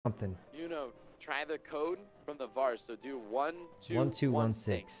something. You know, try the code from the VAR. So do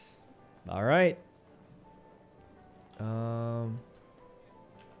 1216. All right.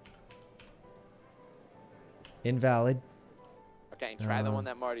 Invalid. Okay, try the one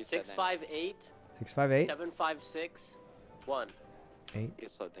that Marty said. 658. 658. 756. 1. 8.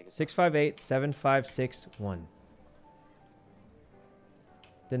 658 7561.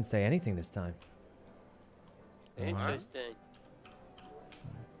 Didn't say anything this time. Interesting.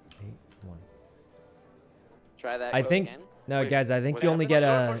 8 1. Try that. I think. Again. No, Wait, guys. I think what you only get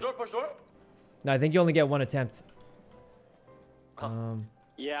a. Push door. No, I think you only get one attempt.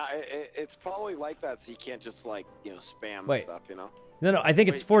 Yeah, it's probably like that, so you can't just like spam Wait. stuff, No, I think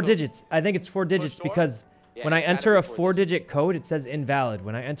it's 4 digits. I think it's 4 digits door? because Yeah, when I it's gotta enter be a 4 4-digit code, it says invalid.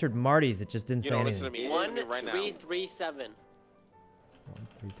 When I entered Marty's, it just didn't say listen to anything. me. 1337.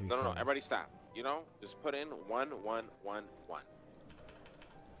 1337. No, everybody stop. Just put in 1111.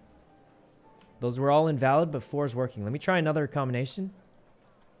 Those were all invalid, but 4 is working. Let me try another combination.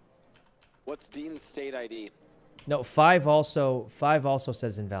 What's Dean's state ID? No, 5 also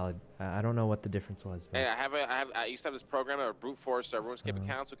says invalid. I don't know what the difference was. But... Hey, I used to have this program of brute force RuneScape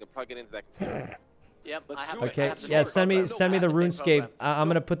account, so we can plug it into that computer. Yep, I have. Okay, I have the yeah, same send me the program. I have the same RuneScape. program. I'm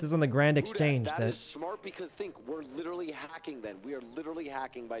gonna put this on the Grand Exchange. That is smart because think we're literally hacking. Then we are literally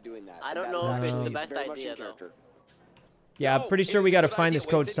hacking by doing that. I don't know if it's the best idea though. Yeah, I'm pretty sure we gotta find this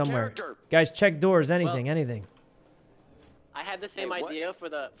code somewhere. Guys, check doors. Anything. I had the same idea for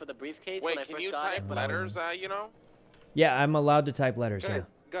the briefcase Wait, when I can first you got type it. But letters, Yeah, I'm allowed to type letters. Yeah.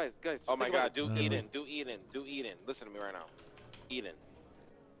 Guys. Oh my God, do Eden. Listen to me right now. Eden.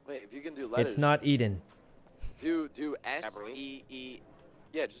 Wait, if you can do letters. It's not Eden. Do S-E-E.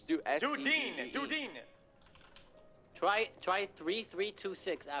 Yeah, just do S. Do Dean. Try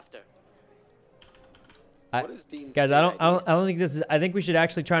 3326 after. What is Dean's Guys, state I ID? don't think this is. I think we should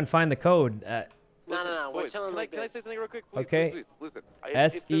actually try and find the code. No. We're chilling like Can I this. say something real quick? Please, Okay. Please. Listen.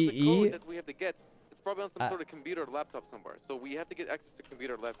 S-E-E. If there's a code that we have to get, it's probably on some sort of computer or laptop somewhere. So we have to get access to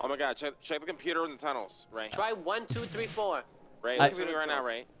computer or laptop. Oh my God, check the computer in the tunnels, Ray. Try 1, 2, 3, 4. Ray, listen to me right now,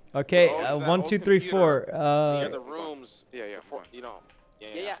 Ray. Okay, That 1, 2, 3, 4. Near the rooms. Yeah.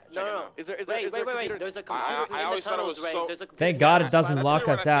 Yeah. No. Is there Wait. a computer? There's a I computer in the always thought it tunnels, was Ray. so- There's a computer. Thank God it doesn't lock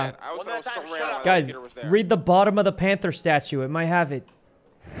us out. I always thought it was something random. Guys, read the bottom of the Panther statue. It might have it.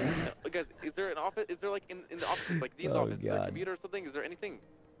 Guys, is there an office? Is there like in the office, like Dean's Oh, office, is there a God. computer or something? Is there anything?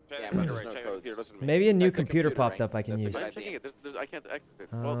 Check Yeah, the but computer, there's Ray. no Check the codes. computer. Listen to me. Maybe a new Check the computer computer, popped right? up I can That's use. what I'm checking it. I can't access it.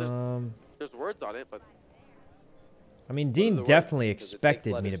 Well, there's words on it, but I mean, are the Dean words? definitely Because it takes expected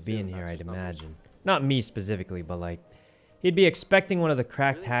me to letters be too, in not here, I'd just numbers. imagine. Not me specifically, but like, he'd be expecting one of the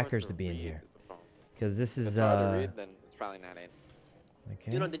cracked hackers to be in here. Because this If is, it's hard to read, then it's probably not it.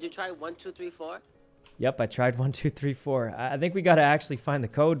 okay. Yuno, did you try 1, 2, 3, 4? Yep, I tried 1, 2, 3, 4. I think we gotta actually find the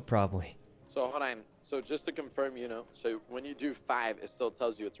code, probably. So hold on. So just to confirm, so when you do 5, it still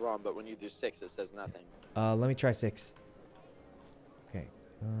tells you it's wrong, but when you do 6, it says nothing. Let me try 6. Okay.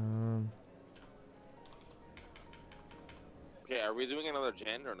 Okay, are we doing another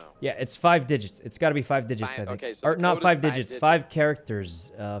gen or no? Yeah, it's 5 digits. It's gotta be 5 digits, I think. Okay, so Or the not code is 5 5 digits, digits. 5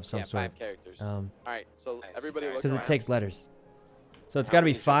 characters of some Yeah, sort. 5 characters. Um, Alright, so everybody look because around. it takes letters. So it's got to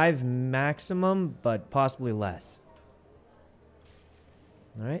be 5 maximum, but possibly less.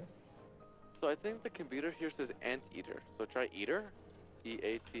 All right. so I think the computer here says anteater. So try eater,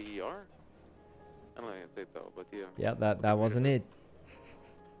 E-A-T-E-R. I don't know how to say it though, but yeah. Yeah, that wasn't it.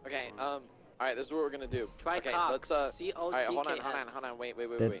 Okay, alright, this is what we're gonna do. Try okay, Cox. let's, C-O-C-K-S. alright, hold on, wait.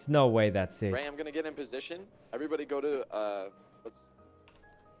 That's no way that's it. Ray, I'm gonna get in position. Everybody go to,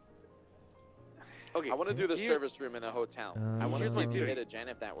 Okay. I want to do the here's- service room in a hotel. I want to Here's see my if you theory. hit a gen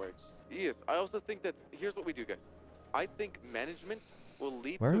if that works. Yes, I also think that here's what we do, guys. I think management will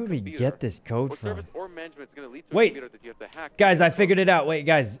lead Where to a would we computer, get this code or from? service or management is going to lead to a Wait. computer that you have to hack. Guys, I figured it out. Wait,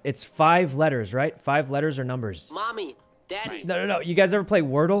 guys, it's 5 letters, right? 5 letters or numbers? Mommy, Daddy. No. You guys ever play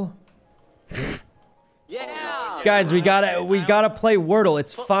Wordle? Yeah. Guys, we gotta play Wordle.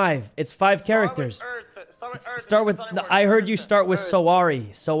 It's 5. It's 5 characters. Start with. No, I heard you start with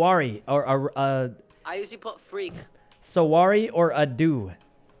Sowari, or I usually put freak. Sowari or Adu.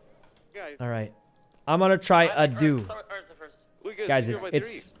 Guys, All right, I'm gonna try Adu. look, Guys, here's my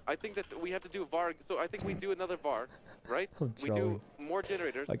it's- theory. I think that we have to do VAR. So I think we do another VAR, right? I'm We do trolling. more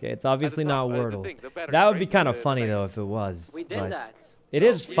generators. Okay, it's obviously not top, the Wordle. thing, the battery, That would be right? kind of The funny thing. though if it was. We did but that. It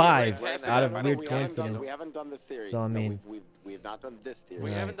is Yeah, 5 right. out of No, weird we coincidence. haven't done this theory. So, I No, mean- we've not done this theory. We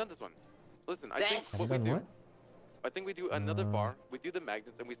Right. haven't done this one. Listen, I think That's- what Have we you do. done what? I think we do another VAR. We do the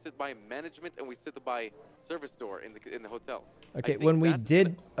magnets, and we sit by management, and we sit by service door in the hotel. I Okay, think when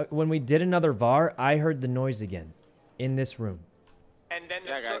we did another VAR, I heard the noise again in this room. And then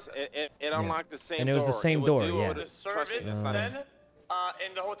it unlocked the same door. And it was the same door, yeah. The service then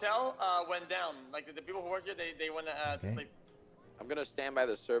in the hotel went down. Like the people who work here, they went Okay. like. I'm gonna stand by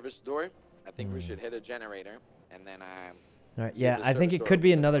the service door. I think we should hit a generator, and then All right, yeah, I think it could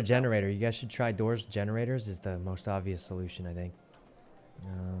be another generator. You guys should try doors. Generators is the most obvious solution, I think.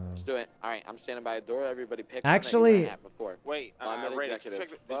 Let's do it. All right, I'm standing by a door. Everybody pick Actually- one that you ran at before. Wait, I'm an Ray, executive. did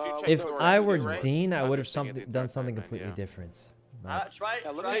you check If the door I next to were you, Ray? Dean, I I'm would have just thinking the done entire something time, completely yeah. different. Try.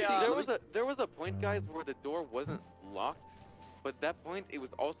 Yeah, let try, me see. let me- There was a point, guys, where the door wasn't locked, but at that point it was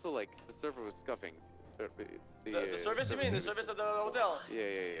also like the server was scuffing. The service, you mean? The service of the hotel? Yeah.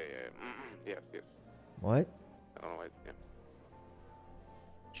 Yes. What? I don't know why. Yeah.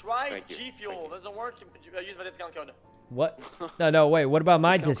 Try Thank you. G Fuel. Doesn't work. Use my discount code. What? No, wait. What about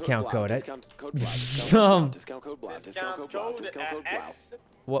my discount code? Discount code blah. Discount code blah. Discount code X,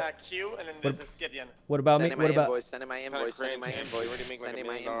 What? Q, and then there's a C at the end. What about me? Send in What my about? invoice. Send in my invoice. Send in my invoice. Already make like Send $1 in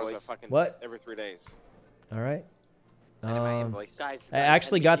my million invoice. fucking What? every 3 days. All right. Send in my invoice. Guys, I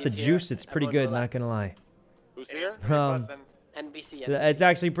actually got the NBC is juice. here. It's pretty Everyone good. Not relax. gonna lie. Who's here? NBC. It's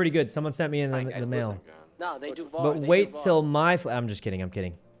actually pretty good. Someone sent me in Fine, the guys, mail. listen. No, they do VAR. But they do wait VAR. till my. I'm just kidding. I'm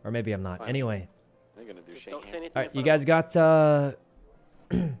kidding. Or maybe I'm not. Fine. Anyway. They're gonna do Just shake don't say hand. anything. All right. in You front guys got.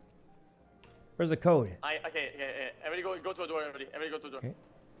 Where's the code? Okay. Everybody go to a door. Everybody go to a door. Okay.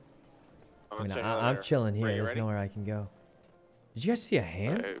 I'm I mean, gonna check I'm over chilling here. Ray, you There's ready? nowhere I can go. Did you guys see a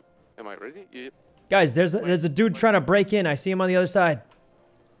hand? Am I ready? Yep. Guys, there's a dude trying to break in. I see him on the other side.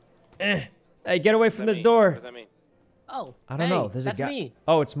 Hey, get away from this What door. does that mean? Oh, I don't hey, know. There's a that's guy. me.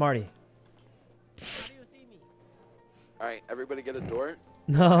 Oh, it's Marty. How do you see me? All right, everybody get a door.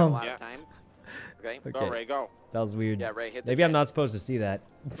 We have a No. lot Yeah. of time. Okay. Go, Okay. Ray, go. That was weird. Yeah, Ray, hit the Maybe I'm gen. not supposed to see that.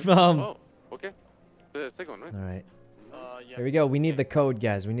 Oh, okay. The second one, right? All right. Yeah. Here we go. We need the code,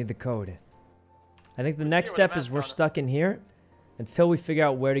 guys. We need the code. I think the next with a step is mask we're on it. stuck in here until we figure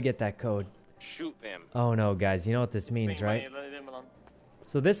out where to get that code. Shoot them. Oh no, guys. You know what this means, Bring right? money, let them alone.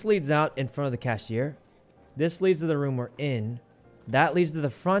 So this leads out in front of the cashier. This leads to the room we're in. That leads to the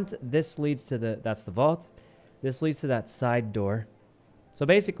front. This leads to the... That's the vault. This leads to that side door. So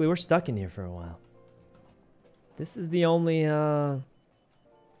basically, we're stuck in here for a while. This is the only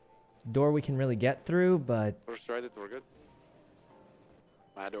door we can really get through, but... First tried it, we're good.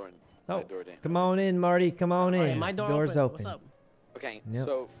 My door. Oh, My door. Dan. come on in, Marty. Come on Hey, in. my door Door's open. open. What's up? Okay. Yep.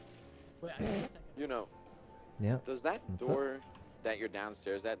 So Wait, I got a second. you know, Yeah. does that What's up? door that you're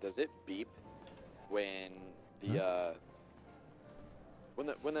downstairs at, does it beep when the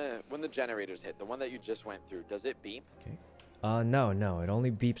when the generators hit, the one that you just went through, does it beep? No. It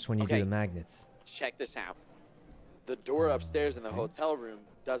only beeps when you do Okay. the magnets. Check this out. The door upstairs in the hotel room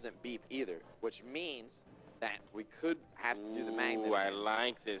doesn't beep either, which means that we could have to do the magnet. Ooh, I again.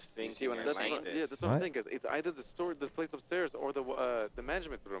 like this thing. see what I'm That's saying? what, yeah, that's what I'm What? saying, guys. It's either the place upstairs or the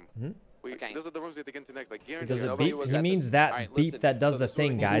management room. Mhm. Okay. Those are the rooms we have to get into next. Like, guarantee. Does it nobody beep? was He at the- means that Alright, beep listen, that does so the this is what we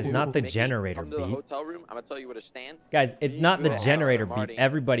thing, need guys, to do. not the Mickey, generator come to the beep. hotel room. I'm gonna tell you where to stand. Guys, it's You not do the it all, generator Marty. beep.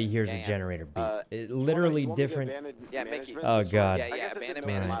 Everybody hears Yeah, the yeah. generator beep. It You literally want me to different. Yeah, Mickey. Oh, God. Yeah, I yeah. guess it Abandoned didn't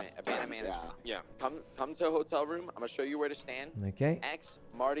management. last Abandoned time, management. Yeah. Come to a hotel room. I'm gonna show you where to stand. Okay. X,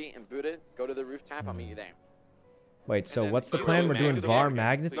 Marty, and Buddha, go to the rooftop. I'll meet you there. Wait, so then what's the you plan? do We're doing magnets VAR again.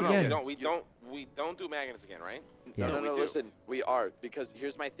 magnets No, again? We don't do magnets again, right? Yeah. No, we do. listen. We are, because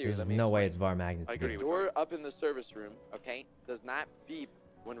here's my theory. There's Let me no way explain. it's VAR magnets I agree again. The door up in the service room, okay, does not beep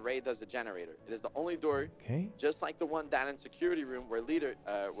when Ray does the generator. It is the only door, Okay. just like the one down in security room where where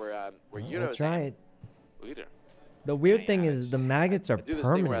Well, Yuno's let's try at. it. Leader. The weird thing is the magnets are I do this thing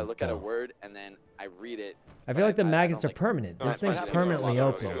where I permanent, look at a though. word and then I read it. I feel like the I don't magnets are like- permanent. No, This it's thing's fine. permanently Go,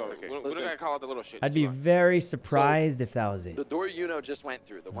 open. go, go. We don't gotta call it the little shit. I'd be very surprised if that was it. The door Yuno just went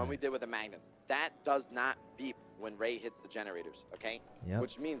through, the one we Alright. did with the magnets, that does not beep when Ray hits the generators, okay? Yep.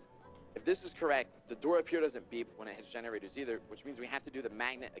 Which means, if this is correct, the door up here doesn't beep when it hits generators either, which means we have to do the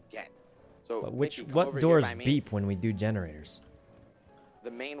magnet again. So, But Mickey, come what over here doors by me. beep when we do generators? The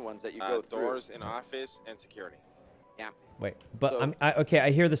main ones that you go through. Doors in office and security. Wait, but So- okay, I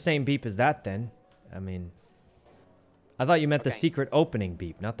hear the same beep as that then. I mean, I thought you meant the Okay. secret opening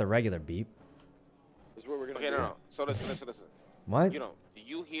beep, not the regular beep. This is what we're gonna Okay, do. no. So listen. What? You know, do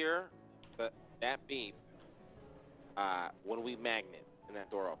you hear that beep when we magnet and that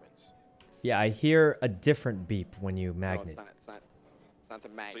door opens? Yeah, I hear a different beep when you No, magnet. it's not the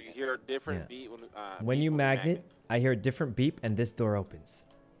So magnet. you hear a different Yeah. beep when When beep you we magnet, I hear a different beep and this door opens.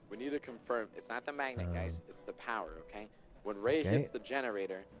 We need to confirm. It's not the magnet, guys. Um, It's the power, okay? When Ray okay. hits the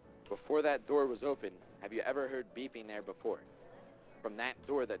generator, before that door was open, have you ever heard beeping there before? From that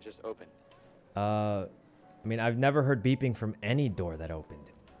door that just opened. I mean, I've never heard beeping from any door that opened.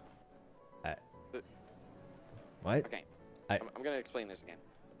 What? Okay. I'm gonna explain this again.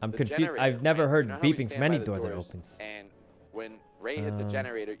 I'm The confused. generator, I've never right? heard You know how we beeping stand from by any the door that doors, opens. And when Ray hits the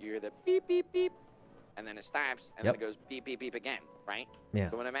generator, you hear the beep, beep, beep, and then it stops, and then it goes beep, beep, beep again, right? Yeah.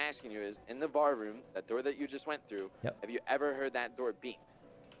 So what I'm asking you is, in the bar room, that door that you just went through, Yep. have you ever heard that door beep?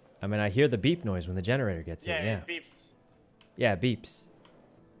 I mean, I hear the beep noise when the generator gets hit. Yeah. It beeps. Yeah, it beeps.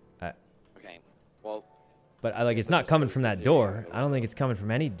 Okay. Well. But I like it's not coming from that door. I don't think it's coming from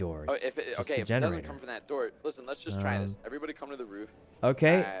any door. Oh, It's if it, just okay, the if it doesn't generator. come from that door, listen, let's just try this. Everybody come to the roof.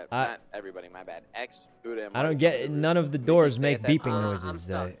 Okay. Not everybody, my bad. X, Buddha, and I don't Marty, get come to it. the roof. None of the We can doors stay make at that beeping door. noises. I'm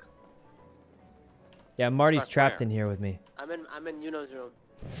stuck. Yeah, Marty's Stuck trapped where? in here with me. I'm in Yuno's room.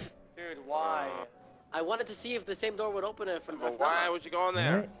 Dude, why? I wanted to see if the same door would open it from But why would you go in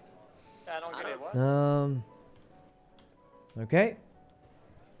there? Alright. I don't get it. What? Okay.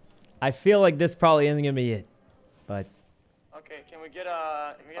 I feel like this probably isn't gonna be it, but Okay, can we get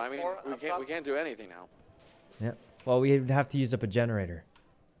I mean, four we up can't top? we can't do anything now. yeah. Well, we'd have to use up a generator.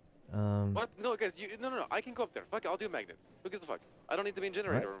 What? No, guys, no. I can go up there. Fuck it, I'll do a magnet. Who gives a fuck? I don't need to be in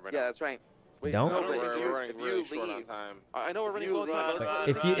generator room right Yeah, now. that's right. don't? No, No, but we're if running really you short on leave, time. I know we're running you low on time. run,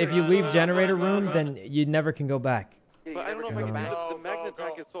 but let's- If you leave generator room, run. then you never can go back. yeah, But you I don't know never if I come can. back. Go, The magnet go,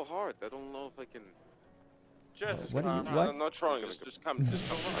 attack go. is so hard. I don't know if I can. Just What are you- come. what? No trolling. Just come.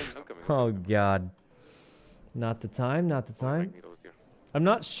 Just come. I'm coming. Oh God. Not the time. Not the Oh, time. Magneto's here. I'm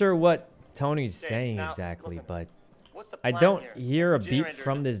not sure what Tony's Okay, saying now, exactly, listen. but What's the I plan don't here? hear a beep Generator,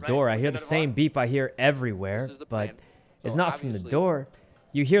 from this right? door. I We're hear gonna the same what? beep I hear everywhere, This is the but plan. it's So not from the obviously, door.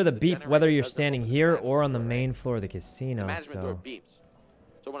 You hear the beep whether generator you're doesn't standing open the here management or on the door, right? main floor of the The casino. management door So beeps.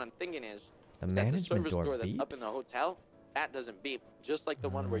 So what I'm thinking is, the that management the service door door that's up in beeps. the hotel, that doesn't beep, just like the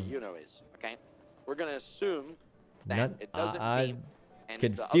one where Yuno is. Okay, we're gonna assume that None- it doesn't I- beep. And the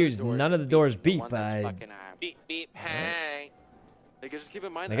other confused. door None of the beeps, doors the beep. one that's I- fucking, Beep beep. Hey. Hey, guys, just keep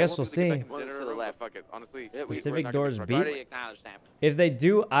in mind. I guess want we'll them to get back see. in the One's to generator the room, left. but fuck it. Honestly, Yeah, we're Specific not doors gonna beep? already acknowledged that. If they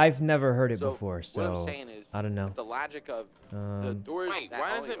do, I've never heard it So, before, what so I'm saying is, I don't know. the logic of the doors. Wait, that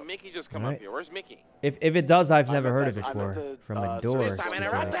why only doesn't Mickey just come Alright. up here? Where's Mickey? If it does, I've I'm never at heard it the- I'm before at the, from a service door door. Stop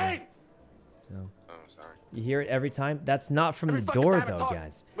specifically. interrupting! So Oh, sorry. you hear it every time. That's not from Every the fucking door time I though, talk,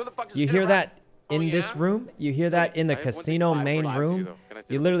 guys. motherfuckers You hear interrupt. that in this yeah? room. You hear that in the I have one thing casino to say main about room. Can I say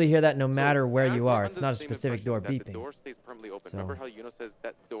You that? literally hear that no So, matter where I'm you are. under It's the not a same specific door impression that beeping. The door stays permanently open. So- Remember how Yuno says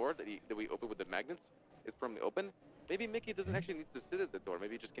that door that we open with the magnets is permanently open? Maybe Mickey doesn't actually need to sit at the door.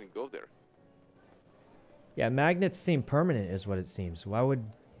 Maybe he just can go there. Yeah, magnets seem permanent is what it seems. Why would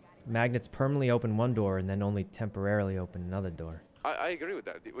magnets permanently open one door and then only temporarily open another door? I agree with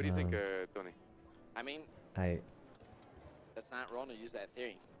that. What do you think, Tony? I mean, that's not wrong to use that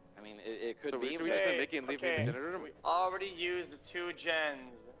theory. I mean, it could So be. should we but- just let Mickey and leave okay. the generator room? We already used the 2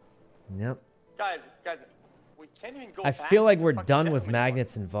 gens. Yep. Guys, we can't even go I back feel like to we're fucking done gen with room anymore.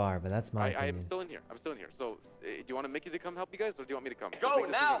 magnets and VAR, but that's my I am opinion. still in here. I'm still in here. So, do you want Mickey to come help you guys, or do you want me to come? Go Make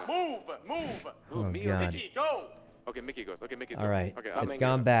a now, decision move. Who, Oh, me or God. Mickey? Mickey, go. Okay, Mickey goes. Okay, Mickey's All going. right. Okay, It's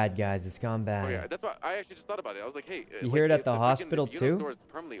gone bad, guys. It's gone bad. Okay, that's why I actually just thought about it. I was like, hey. You hear it at the hospital, too?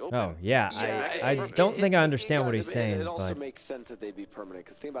 Oh, yeah. I don't think I understand what he's saying, It also but makes sense that they'd be permanent,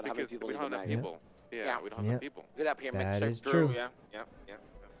 because think about how many Because people we need don't the have enough magnet. people. Yeah, Yeah. we don't have Yeah. enough people. Get up here, that mixer. is true. Yeah.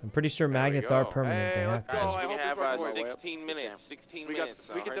 I'm pretty sure There we magnets are go. permanent. They Hey, have let's to go. be. I We hope have this works. 16 minutes. 16 We minutes.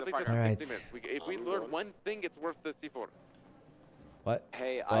 can definitely hurry the test fuck All up. right. 60 minutes. If we learn one thing, it's worth the C4. What?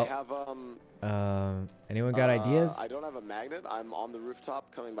 Hey, Well, I have anyone got ideas? I don't have a magnet. I'm on the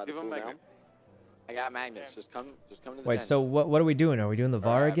rooftop coming by the Give him pool a now. magnet. I got magnets. Just come to the Wait, bench. so what are we doing? Are we doing the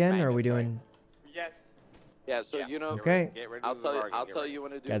VAR again, or are we magnets, doing... Yes. Yeah, so Yeah. you know. Okay. Get ready I'll to tell you. bargain, I'll get tell ready. you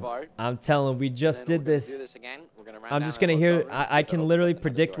when to do Guys, VAR. I'm telling we just did Do this. this again. We're gonna run I'm down just that gonna hotel hear. room, I can open literally another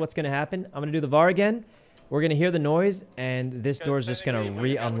predict door. what's gonna happen. I'm gonna do the VAR again. We're gonna hear the noise, and this Because door's just gonna technically,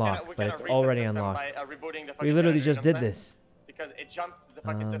 we're re-unlock, we're but it's reset already the system unlocked. By, rebooting the We fucking literally generator, just you did know what I'm this. saying? Because it jumped the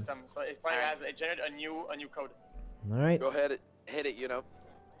fucking system, so it probably has it generated a new code. All right. Go ahead, hit it. You know.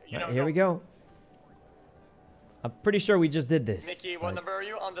 You know, Here we go. I'm pretty sure we just did this. Mickey, what but number are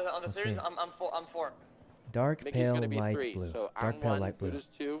you on the we'll series? see. I'm 4. Dark, Mickey's pale, gonna be light 3. blue. So Dark, I'm pale, 1. light blue. Buddha's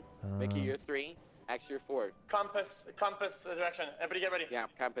 2. Mickey, you're 3. X, you're 4. Compass direction. Everybody get ready. Yeah,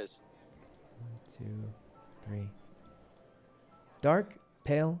 compass. 1, 2, 3. Dark,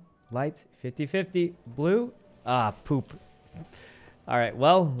 pale, light, 50-50. Blue. Ah, poop. All right.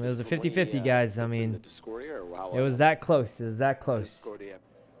 Well, it was a 50-50, guys. I mean, it was that close. It was that close.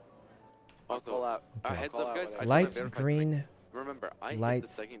 Also, heads up, guys. I just wanna Light, verify green, something. Remember, I hit light, the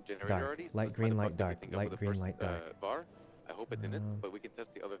second generator dark. already. So Light, that's green, why the light, fuck dark. didn't think of Light, the green, first, light, dark. Bar. I hope it didn't, but we can test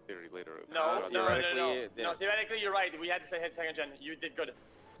the other theory later. No, theoretically, theoretically, you're right. We had to say hit second gen. You did good.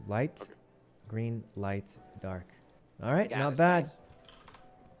 Light, Okay. green, light, dark. All right, Got not it, bad. guys.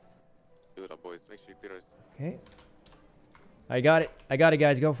 Do it up, boys. Make sure you clear us. Okay. I got it. I got it,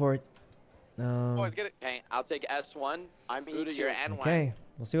 guys. Go for it. Boys, get it. Okay, I'll take S1. I'm Buddha, you're N1. Okay.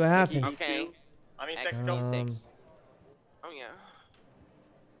 We'll see what happens. Okay. I mean, X, six, go. Um, Oh yeah.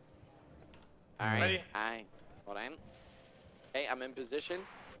 Alright. Ready? Alright. Hold on. Okay, I'm in position.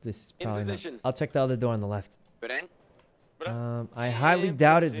 This is In probably not. position. I'll check the other door on the left. Put in. I highly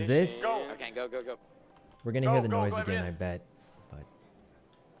doubt it's this. Go. Okay, go, go, go. We're gonna Go, hear the go, noise go, again, everyone. I bet. But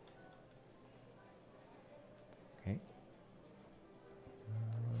okay.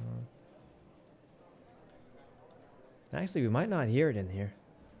 Actually, we might not hear it in here.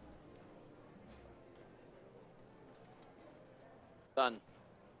 Done.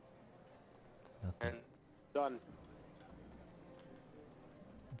 Nothing. Done.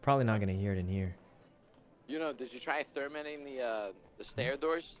 Probably not gonna hear it in here. You know, did you try thermating the stair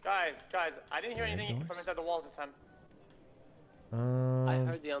doors? Guys, I didn't hear Stair anything doors? from inside the walls this time. I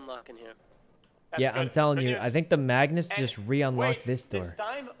heard the unlock in here. That's Yeah, good. I'm telling Good you. news. I think the magnets And just re-unlocked wait, this door. This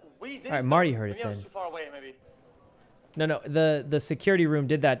time we did. Alright, Marty heard it Maybe I was then. too far away, maybe. No, the security room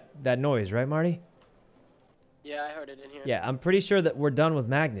did that noise, right, Marty? Yeah, I heard it in here. Yeah, I'm pretty sure that we're done with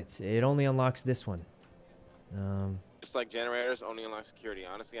magnets. It only unlocks this one. Just like generators only unlock security.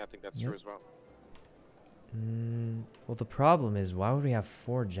 Honestly, I think that's Yep. true as well. Well, the problem is, why would we have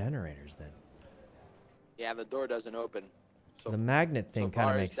 4 generators then? Yeah, the door doesn't open. So The magnet thing so kind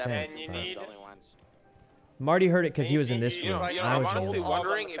of far, makes it's definitely sense. And you but need- the only ones. Marty heard it because he was in this You room. know, You know, I I'm was in the honestly other one.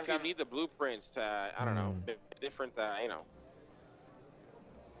 wondering All of if them you need the blueprints to, I don't know, different, you know,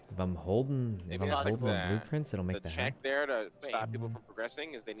 If I'm holding Maybe that's like the the- blueprints, it'll make the the check hack. there to stop people from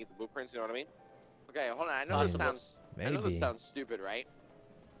progressing is they need the blueprints. You know what I mean? Okay, hold on. I know this Possible. sounds. I know Maybe. this sounds stupid, right?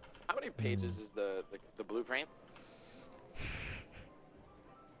 How many pages is the blueprint?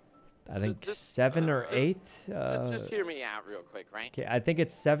 I think Just- 7 or 8. Just hear me out real quick, right? Okay, I think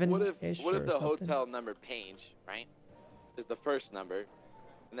it's 7-ish What if or the something. hotel number page, right, is the first number,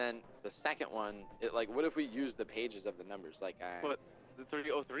 and then the second one, what if we use the pages of the numbers, like What? The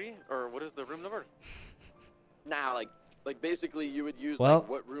 3003? Or what is the room number? nah, like basically you would use Well, like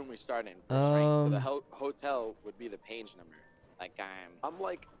what room we start in first, right? So the um, hotel would be the page number, like I'm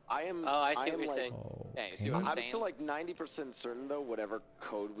like, I am. Oh, I see am what you're like, saying. Yeah, you see what Okay. I'm I'm saying? still like 90% certain though, whatever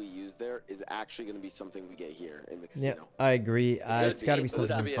code we use there is actually going to be something we get here in the Yeah, casino. I agree. could It's got to be, be but it's something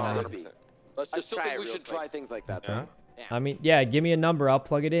gotta we be find. 100%. Let's I just still try think it we real should quick. try things like that. Okay. Though. Yeah. I mean, yeah, give me a number. I'll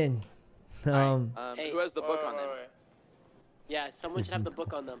plug it in. Hey, Who has the book on them? Yeah, someone should have the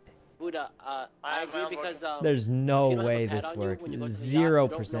book on them. Buddha, I I have my agree own because There's if no you don't have a way pad this on you, works. when you go to the yacht, 0% you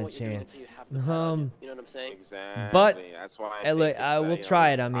don't know what you're doing until chance. you have the pad on you. You know what I'm saying? Exactly. But, That's why hey, look, I will try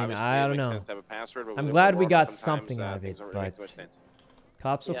it. I mean, I don't know. I'm glad we got something out of it, but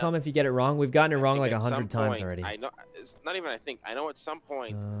cops will Yeah. come if you get it wrong. We've gotten it wrong like 100 times already. I know. It's not even. I think. I know. At some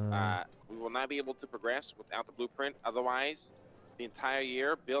point, we will not be able to progress without the blueprint. Otherwise, the entire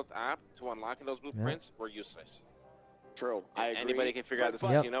year built up to unlocking those blueprints were useless. True. I agree. Anybody can figure out this But-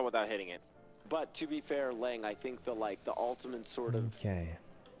 casino without hitting it. But to be fair, Lang, I think the ultimate sort of Okay.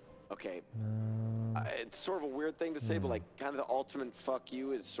 it's sort of a weird thing to say, but like kind of the ultimate fuck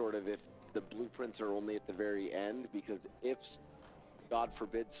you is sort of if the blueprints are only at the very end, because if God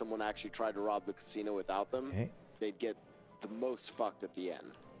forbid someone actually tried to rob the casino without them, Okay. they'd get the most fucked at the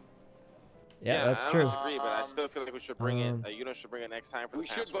end. Yeah, that's I true. don't disagree, but I still feel like we should bring it. Um, Yuno should bring it next time for We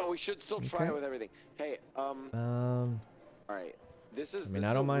the should, but we should still try Okay. it with everything. Hey, all right. This is. I mean,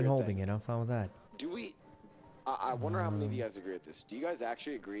 I don't mind holding it. I'm fine with that. Do we? I wonder how many of you guys agree with this. Do you guys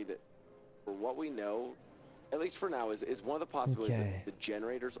actually agree that, for what we know, at least for now, is one of the possibilities Okay. that the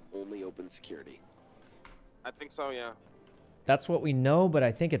generators only open security? I think so. Yeah. That's what we know, but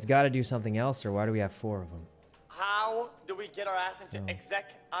I think it's got to do something else, or why do we have 4 of them? How do we get our ass into Oh. exec?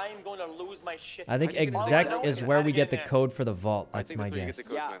 I'm going to lose my shit. I think I think it's exec all is about where how we to get the in there. code for the vault. I That's think my that's where you get guess. the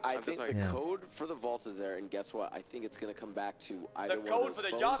code, Yeah, man. I That's think right. the Yeah. code for the vault is there, and guess what? I think it's going to come back to either one code of for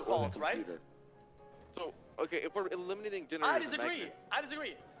those the phones yacht or vault, the right? computer. So, okay, if we're eliminating I generators and disagree. magnets, I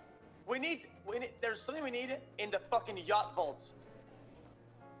disagree. We need. There's something we need in the fucking yacht vault.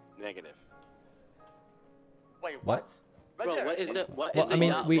 Negative. Wait, What? what? Right Bro, there. what is the what Well, is the I mean,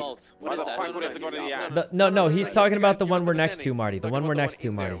 yacht we- vault? Why What the is that? fuck would we have to go to the yacht? No, he's talking about the Give one us we're next to, understanding. Marty. The Talking one about we're the next one to,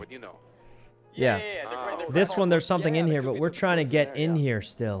 in there Marty. with Yuno. Yeah. They're This right one, there's there. something Yeah, in there here, could but be we're some trying to codes get there, in yeah. here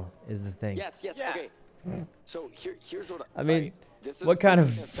still, is the thing. Yes, yes, Yeah. okay. So here's what I mean, right, this is what kind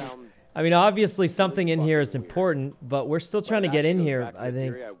of- gonna sound I mean, obviously something in here is fucking weird. important, but we're still But trying to it get in actually goes here, back to I the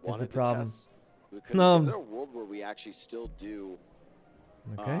think, theory I is the wanted to problem. test. Is there a world where we actually still do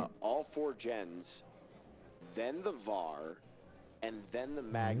Okay. all 4 gens, then the VAR, and then the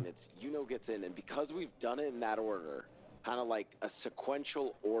magnets? Yuno gets in, and because we've done it in that order, kind of like a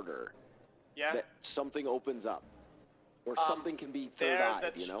sequential order, Yeah. that something opens up. Or something can be third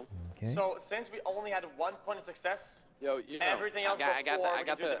eye, you know? Okay. So since we only had 1 point of success, Yo, you know, everything else I got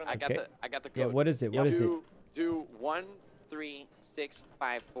Okay. the code. Yeah, what is it? What is it? Do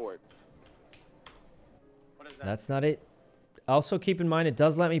 13654. what is that? That's not it. Also, keep in mind, it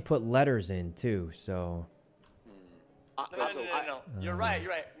does let me put letters in, too, so... No. You're right.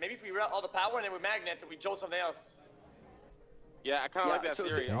 Maybe if we route all the power and then we magnet, we jolt something else. Yeah, I kind of like that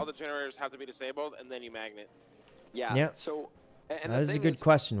theory. okay. All the generators have to be disabled, and then you magnet. Yeah. Yeah. So, and That is a good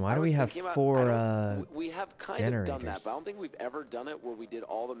question. Why do we have 4 we have kind generators? of done that, but I don't think we've ever done it where we did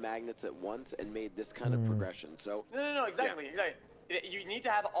all the magnets at once and made this kind of progression. So. No, exactly. You need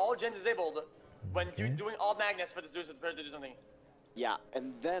to have all gens disabled when you're doing all magnets for to do something. Yeah,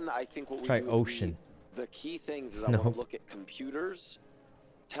 and then I think what we Try do is ocean. the key things is I want to look at computers,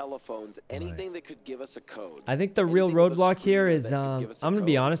 telephones, anything that could give us a code. I think the real roadblock here is, I'm going to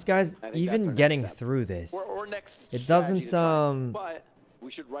be code. honest, guys, I think even that's our getting next step. through this. Or next It strategy doesn't, to try. But we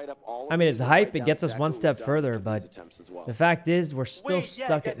should write up all of I mean, these it's and hype. write It down gets us exactly one what step we've done further, with but these attempts as well. the fact is, we're still Wait, yeah,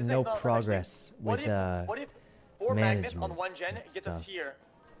 stuck get at the no thing, actually. progress What with, if 4 magnets on management 1 gen and gets stuff. us here?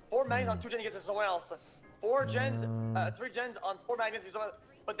 4 magnets on 2 gens gets us somewhere else. 4 gens, 3 gens on 4 magnets gets somewhere else.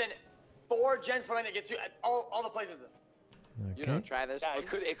 But then 4 gens per magnet gets you at all the places. You know, Okay. try this. Yeah,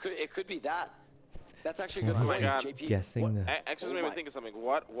 it could be that. That's actually a good Well, point, God. JP. guessing the... Actually, made me think of something.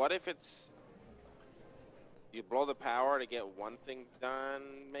 What if it's you blow the power to get one thing done?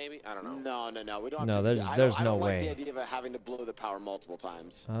 Maybe, I don't know. No. We don't. No, have to, there's I no don't way. like the idea of having to blow the power multiple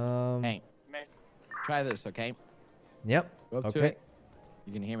times. Hey, try this, okay? Yep. Go up to Okay. it.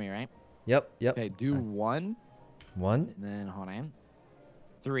 You can hear me, right? Yep. Okay, do 1, 1, and then hold on.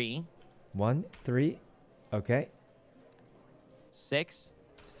 3, 1, 3. Okay. 6,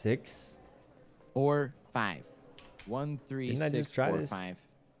 6. 4, 5. 1, 3, Didn't I 6, just try 4, this? 5.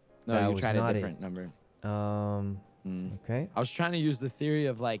 That No, you was tried not a it. different number. Okay. I was trying to use the theory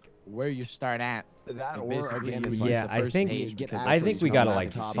of like where you start at. That and or basically again, you it's use Yeah, the I first think page because I it's think just we on gotta the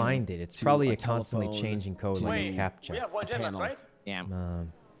like laptop. find it. It's to probably a a constantly telephone, changing code to like Wait, a captcha. we have 1 gen left, panel. right? Yeah.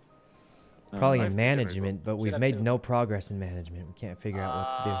 Probably I in think management, but we've have made to. no progress in management. We can't figure out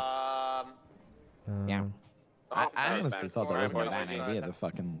what to do. Yeah. I honestly thought that wasn't a Alright, bad boys. idea, the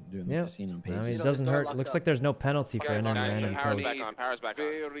fucking doing the Yeah. casino I mean, pages. it doesn't Door hurt. It locked looks up. like there's no penalty for entering Guys, random power's codes. back on. Power's back on.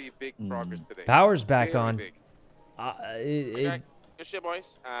 Very big progress today. Power's back Very on. big. Okay. Good shit, boys.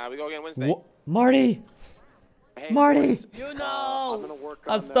 We go again Wednesday. Marty! Hey, Marty! boys, You I'm know! gonna work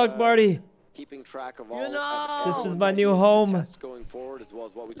I'm on stuck, Marty. keeping track of You all. know! This is all my of new the home. tests going forward, as well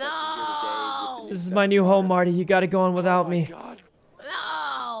as what we tested here today with the This is new my new set. home, Marty. You gotta go on without Oh my me. God.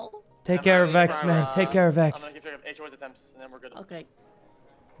 No! Take care of Vex, man. Take care of I'm Vex. gonna keep track of HO's attempts, and then we're good. Okay.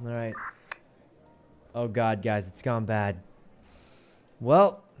 All right. Oh God, guys, it's gone bad.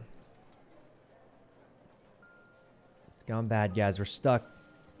 Well, it's gone bad, guys. We're stuck.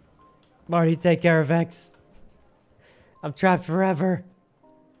 Marty, take care of Vex. I'm trapped forever.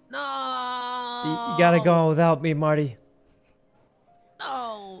 No! You gotta go on without me, Marty.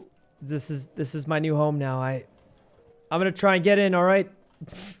 No! This is my new home now. I'm gonna try and get in. All right.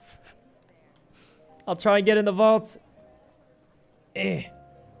 I'll try and get in the vault. Can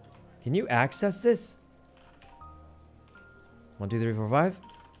you access this? 1, 2, 3, 4, 5.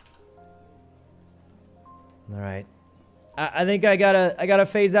 All right. I think I gotta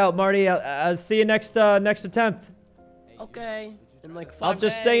phase out, Marty. I'll see you next attempt. Okay. In like 5 I'll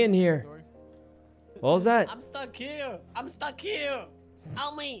just stay in days. here. What was that? I'm stuck here. I'm stuck here.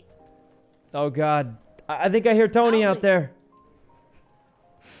 Help me. Oh God. I think I hear Tony Help out me. there.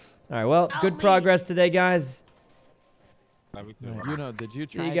 All right. Well, Help good me. progress today, guys. Yuno, did you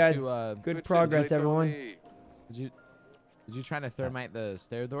See try you guys. to Good progress, everyone. did you try to thermite the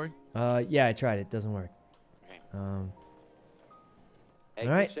stair door? Yeah, I tried it. Doesn't work. Okay. Hey,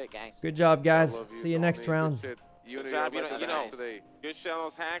 All right. good shit, guys. Good job, guys. Love you, See you next Tony. Good rounds. shit. Good Uni, job, you're you my know. best today. Good shit on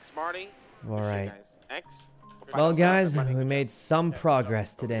those hacks, Marty. All Good shit, right. guys. X. Well, guys, we made some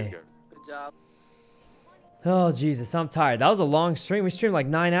progress today. Good job. Oh, Jesus, I'm tired. That was a long stream. We streamed like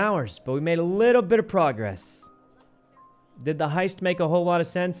 9 hours, but we made a little bit of progress. Did the heist make a whole lot of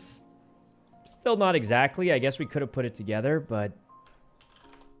sense? Still not exactly. I guess we could have put it together, but...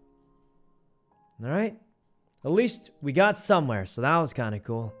 All right. At least we got somewhere, so that was kind of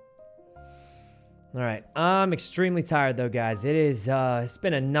cool. All right. I'm extremely tired, though, guys. It's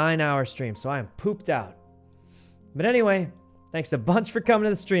been a 9-hour stream, so I am pooped out. But anyway, thanks a bunch for coming to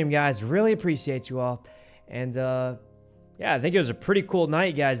the stream, guys. Really appreciate you all. And, yeah, I think it was a pretty cool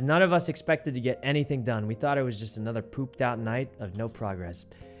night, guys. None of us expected to get anything done. We thought it was just another pooped out night of no progress.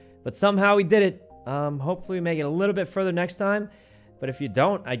 But somehow we did it. Hopefully we make it a little bit further next time. But if you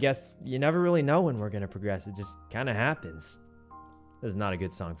don't, I guess you never really know when we're going to progress. It just kind of happens. This is not a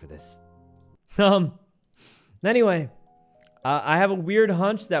good song for this. Anyway, I have a weird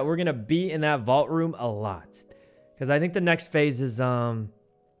hunch that we're going to be in that vault room a lot. Because I think the next phase is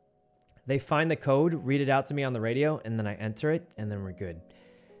they find the code, read it out to me on the radio, and then I enter it, and then we're good.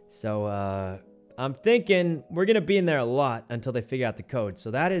 So I'm thinking we're going to be in there a lot until they figure out the code.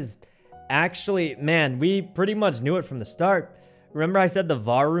 So that is actually, man, we pretty much knew it from the start. Remember I said the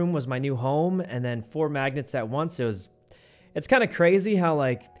VAR room was my new home, and then 4 magnets at once? It's kind of crazy how,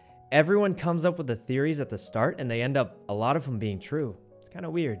 like, everyone comes up with the theories at the start, and they end up, a lot of them being true. It's kind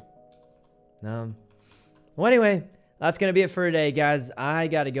of weird. Well, anyway, that's going to be it for today, guys. I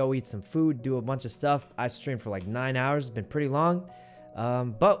got to go eat some food, do a bunch of stuff. I streamed for like 9 hours. It's been pretty long,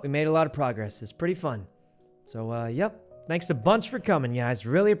 but we made a lot of progress. It's pretty fun. So, yep. Thanks a bunch for coming, guys.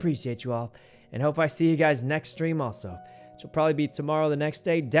 Really appreciate you all, and hope I see you guys next stream also. Which will probably be tomorrow, the next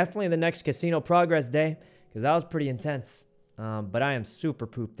day. Definitely the next casino progress day, because that was pretty intense. But I am super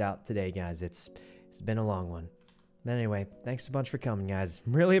pooped out today, guys. It's been a long one. But anyway, thanks a bunch for coming, guys.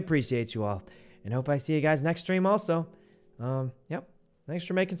 Really appreciate you all. And hope I see you guys next stream also. Yep. Thanks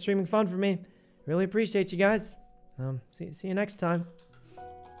for making streaming fun for me. Really appreciate you guys. See you next time.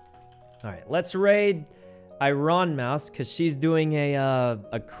 All right, let's raid Iron Mouse, because she's doing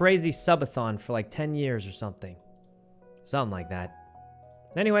a crazy subathon for like 10 years or something. Something like that.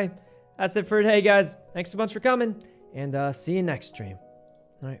 Anyway, that's it for today, guys. Thanks a bunch for coming. And see you next stream.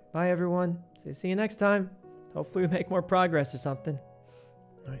 All right, bye, everyone. See you next time. Hopefully we make more progress or something.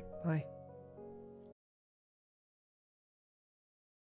 All right, bye.